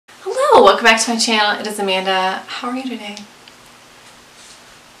Hello, welcome back to my channel. It is Amanda. How are you today?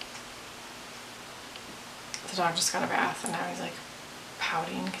 The dog just got a bath and now he's like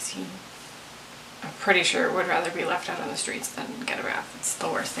pouting because I'm pretty sure would rather be left out on the streets than get a bath. It's the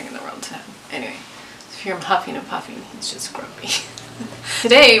worst thing in the world to him. Anyway, so if you're huffing and puffing, he's just grumpy.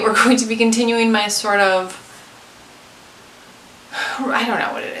 Today we're going to be continuing my sort of, I don't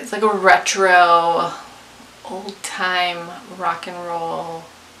know what it is, like a retro, old-time rock and roll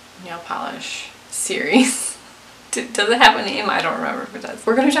nail polish series. Does it have a name? I don't remember if it does.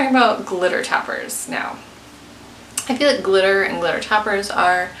 We're going to be talking about glitter toppers now. I feel like glitter and glitter toppers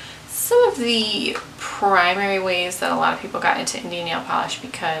are some of the primary ways that a lot of people got into indie nail polish,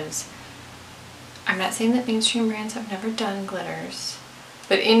 because I'm not saying that mainstream brands have never done glitters,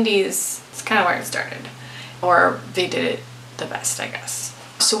 but indies, it's kind of where it started, or they did it the best, I guess.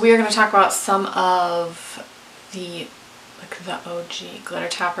 So we are going to talk about some of the OG glitter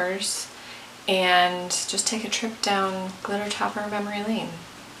toppers and just take a trip down glitter topper memory lane.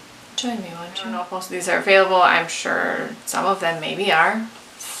 Join me, won't you? I don't know if most of these are available. I'm sure some of them maybe are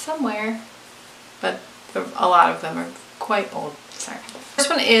somewhere, but a lot of them are quite old. Sorry. This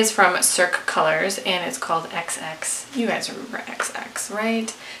one is from Cirque Colors and it's called XX. You guys remember XX,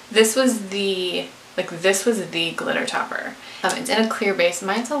 right? This was the glitter topper. It's in a clear base.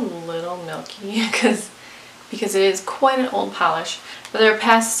 Mine's a little milky because it is quite an old polish. But there are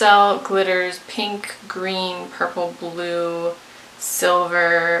pastel glitters, pink, green, purple, blue,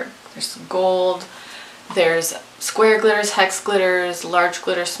 silver, there's gold, there's square glitters, hex glitters, large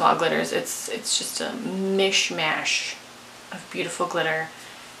glitters, small glitters. It's just a mishmash of beautiful glitter.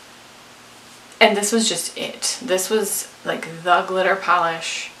 And this was just it. This was like the glitter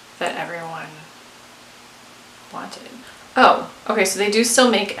polish that everyone wanted. Oh, okay, so they do still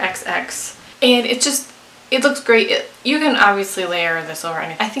make XX, and it looks great. You can obviously layer this over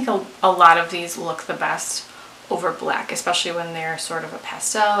anything. I think a lot of these look the best over black, especially when they're sort of a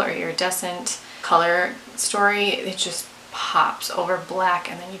pastel or iridescent color story. It just pops over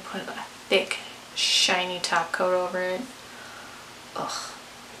black, and then you put a thick, shiny top coat over it. Ugh,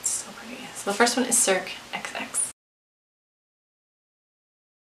 it's so pretty. So the first one is Cirque XX.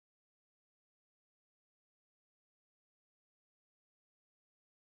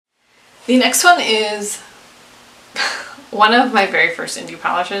 The next one is one of my very first indie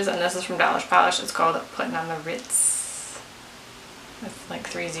polishes, and this is from Dollish Polish. It's called Putting on the Ritzzzz with like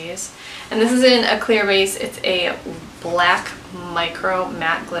 3 Z's. And this is in a clear base. It's a black micro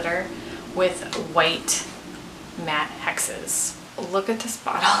matte glitter with white matte hexes. Look at this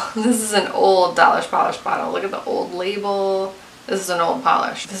bottle. This is an old Dollish Polish bottle. Look at the old label. This is an old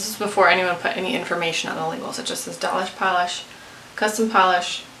polish. This is before anyone put any information on the labels. It just says Dollish Polish, custom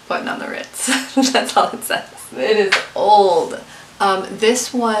polish, putting on the Ritzzzz. That's all it says. It is old.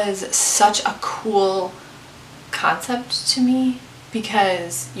 This was such a cool concept to me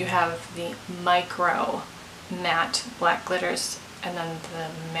because you have the micro matte black glitters and then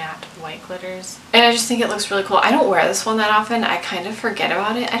the matte white glitters. And I just think it looks really cool. I don't wear this one that often. I kind of forget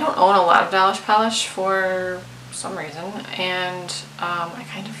about it. I don't own a lot of Dollish polish for some reason, and I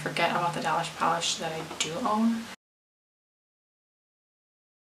kind of forget about the Dollish polish that I do own.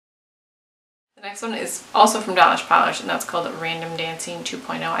 The next one is also from Dollish Polish, and that's called Random Dancing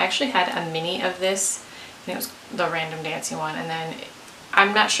 2.0. I actually had a mini of this, and it was the Random Dancing one, and then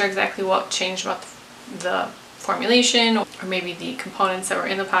I'm not sure exactly what changed about the formulation or maybe the components that were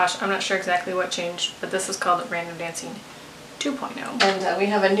in the polish. I'm not sure exactly what changed, but this is called Random Dancing 2.0. And we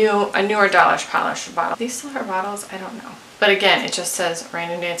have a newer Dollish Polish bottle. These still are bottles? I don't know. But again, it just says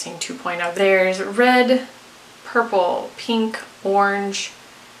Random Dancing 2.0. There's red, purple, pink, orange,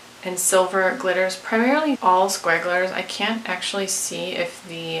 and silver glitters, primarily all square glitters. I can't actually see if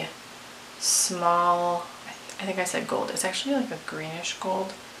the small, I think I said gold, it's actually like a greenish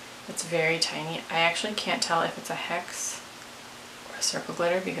gold. It's very tiny. I actually can't tell if it's a hex or a circle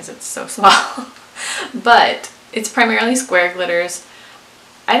glitter because it's so small. But it's primarily square glitters.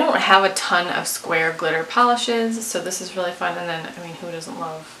 I don't have a ton of square glitter polishes, so this is really fun. And then, I mean, who doesn't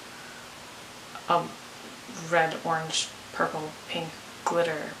love a red, orange, purple, pink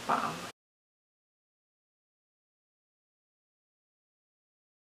glitter bomb?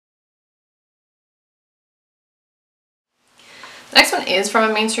 The next one is from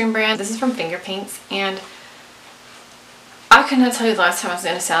a mainstream brand. This is from Finger Paints, and I could not tell you the last time I was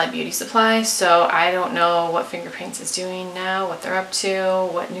in a Sally Beauty Supply, so I don't know what Finger Paints is doing now, what they're up to,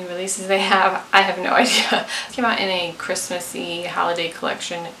 what new releases they have. I have no idea. It came out in a Christmassy holiday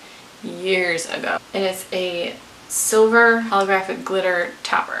collection years ago, and it's a silver holographic glitter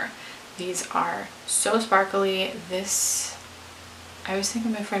topper. These are so sparkly. This I always think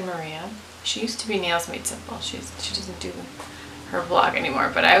of my friend Maria. She used to be Nails Made Simple. She doesn't do her vlog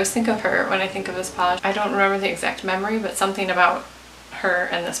anymore, but I always think of her when I think of this polish. I don't remember the exact memory, but something about her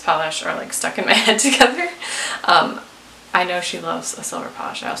and this polish are like stuck in my head together. I know she loves a silver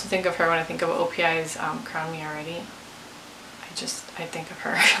polish. I also think of her when I think of OPI's Crown Me Already. I think of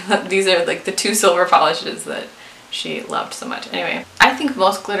her. These are like the two silver polishes that she loved so much. Anyway, I think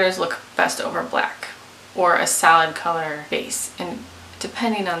most glitters look best over black or a solid color base, and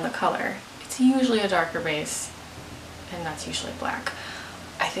depending on the color, it's usually a darker base, and that's usually black.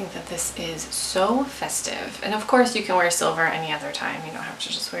 I think that this is so festive, and of course you can wear silver any other time. You don't have to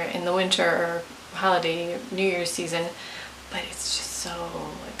just wear it in the winter or holiday, New Year's season, but it's just so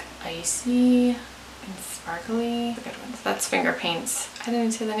like icy and sparkly. Good ones. That's Finger Paints. I didn't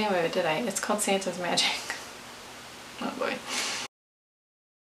even say the name of it, did I? It's called Santa's Magic. Oh boy.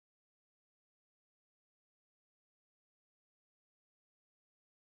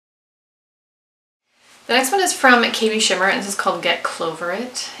 The next one is from KBShimmer, and this is called Get Clover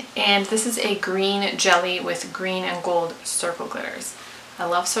It, and this is a green jelly with green and gold circle glitters. I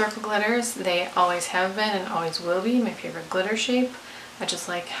love circle glitters. They always have been and always will be my favorite glitter shape. I just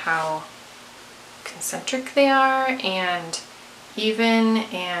like how concentric they are and even,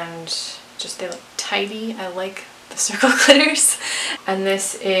 and just they look tidy. I like the circle glitters. And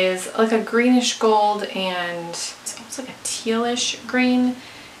this is like a greenish gold, and it's almost like a tealish green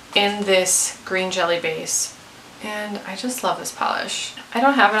in this green jelly base, and I just love this polish. I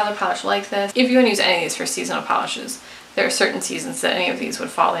don't have another polish like this. If you want to use any of these for seasonal polishes, there are certain seasons that any of these would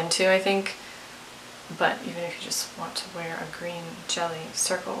fall into, I think, but even if you just want to wear a green jelly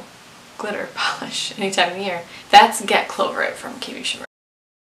circle glitter polish any time of the year, that's Get Clover It from KBShimmer.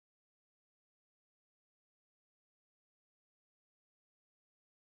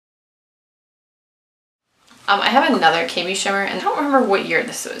 I have another KBShimmer, and I don't remember what year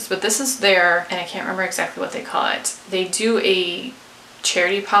this was, but this is their, and I can't remember exactly what they call it. They do a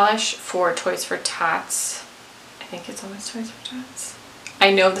charity polish for Toys for Tots. I think it's always Toys for Tots.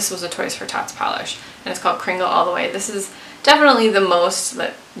 I know this was a Toys for Tots polish, and it's called Kringle All the Way. This is definitely the most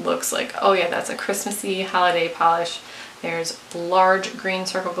that looks like, oh yeah, that's a Christmassy holiday polish. There's large green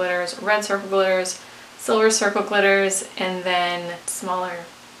circle glitters, red circle glitters, silver circle glitters, and then smaller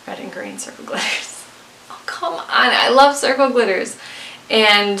red and green circle glitters. Come on, I love circle glitters.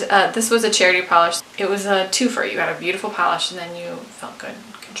 And this was a charity polish. It was a twofer. You got a beautiful polish and then you felt good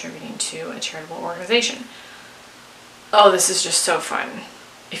contributing to a charitable organization. Oh, this is just so fun.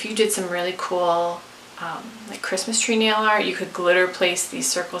 If you did some really cool like Christmas tree nail art, you could glitter place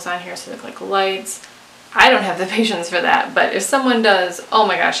these circles on here so they look like lights. I don't have the patience for that, but if someone does, oh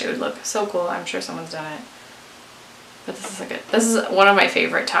my gosh, it would look so cool. I'm sure someone's done it. But this is one of my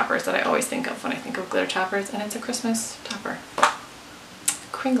favorite toppers that I always think of when I think of glitter toppers, and it's a Christmas topper.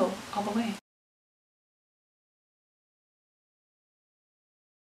 Kringle all the way.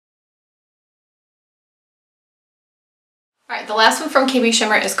 Alright, the last one from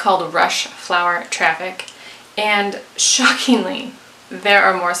KBShimmer is called Rush Flower Traffic, and shockingly, there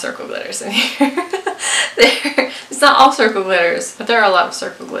are more circle glitters in here. It's not all circle glitters, but there are a lot of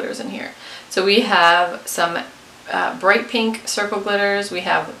circle glitters in here. So we have some bright pink circle glitters, we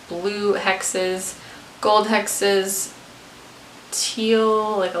have blue hexes, gold hexes,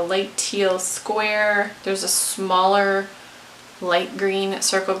 teal, like a light teal square. There's a smaller light green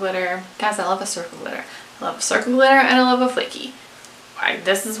circle glitter. Guys, I love a circle glitter. I love a circle glitter and I love a flaky.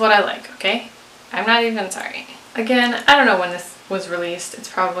 This is what I like, okay? I'm not even sorry. Again, I don't know when this was released. It's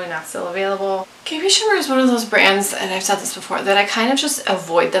probably not still available. KBShimmer is one of those brands, and I've said this before, that I kind of just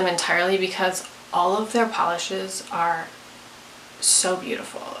avoid them entirely because all of their polishes are so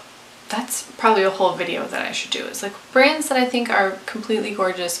beautiful. That's probably a whole video that I should do. It's like brands that I think are completely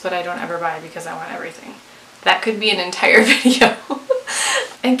gorgeous but I don't ever buy because I want everything. That could be an entire video.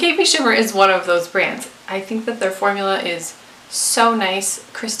 And KBShimmer is one of those brands. I think that their formula is so nice.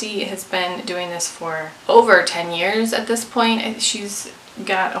 Christy has been doing this for over 10 years at this point. She's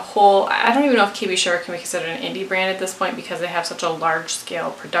got a whole, I don't even know if KBShimmer can be considered an indie brand at this point because they have such a large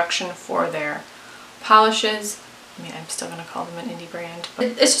scale production for their polishes. I mean, I'm still going to call them an indie brand, but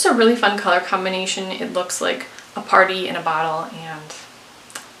it's just a really fun color combination. It looks like a party in a bottle, and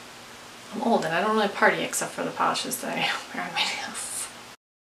I'm old and I don't really party except for the polishes that I wear on my nails.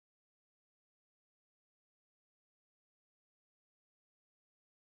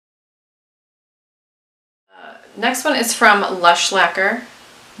 Next one is from Lush Lacquer,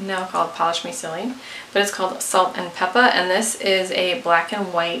 now called Polish Me Silly, but it's called Salt and Peppa, and this is a black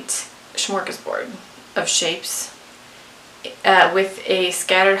and white smorgasbord of shapes with a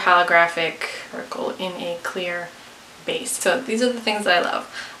scattered holographic circle in a clear base. So these are the things that I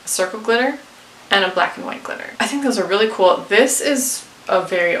love. A circle glitter and a black and white glitter. I think those are really cool. This is a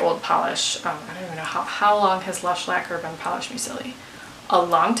very old polish. I don't even know how long has Lush Lacquer been Polish Me Silly? A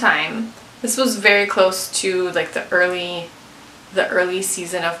long time. This was very close to like the early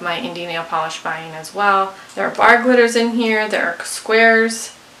season of my indie nail polish buying as well. There are bar glitters in here. There are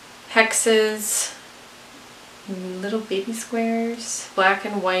squares, hexes, little baby squares, black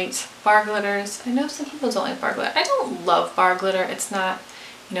and white bar glitters. I know some people don't like bar glitter. I don't love bar glitter. It's not,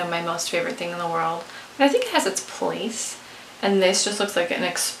 you know, my most favorite thing in the world, but I think it has its place. And this just looks like an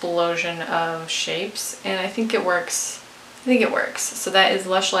explosion of shapes, and I think it works. I think it works. So that is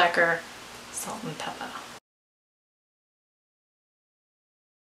Lush Lacquer Salt and Peppa.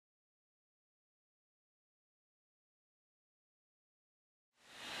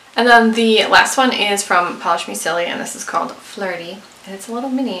 And then the last one is from Polish Me Silly, and this is called Flirty. And it's a little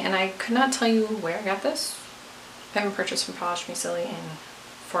mini, and I could not tell you where I got this. I haven't purchased from Polish Me Silly in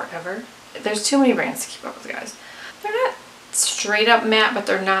forever. There's too many brands to keep up with, guys. They're not straight up matte, but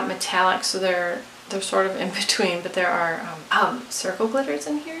they're not metallic, so they're sort of in between. But there are circle glitters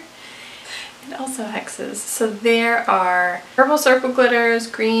in here, and also hexes. So there are purple circle glitters,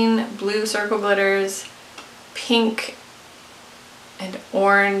 green, blue circle glitters, pink and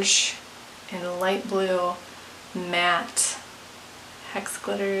orange and light blue matte hex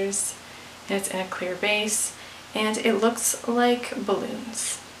glitters, and it's in a clear base, and it looks like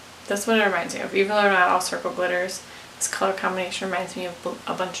balloons. That's what it reminds me of. Even though they're not all circle glitters, this color combination reminds me of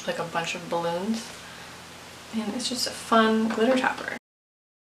a bunch of balloons, and it's just a fun glitter topper.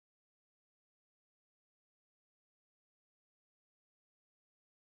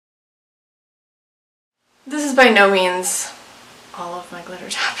 This is by no means all of my glitter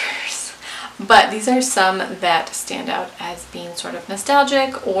toppers, but these are some that stand out as being sort of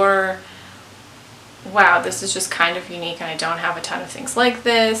nostalgic, or wow, this is just kind of unique and I don't have a ton of things like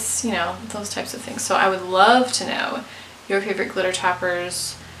this, you know, those types of things. So I would love to know your favorite glitter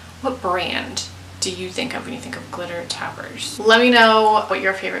toppers. What brand do you think of when you think of glitter toppers? Let me know what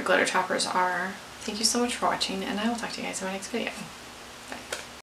your favorite glitter toppers are. Thank you so much for watching, and I will talk to you guys in my next video.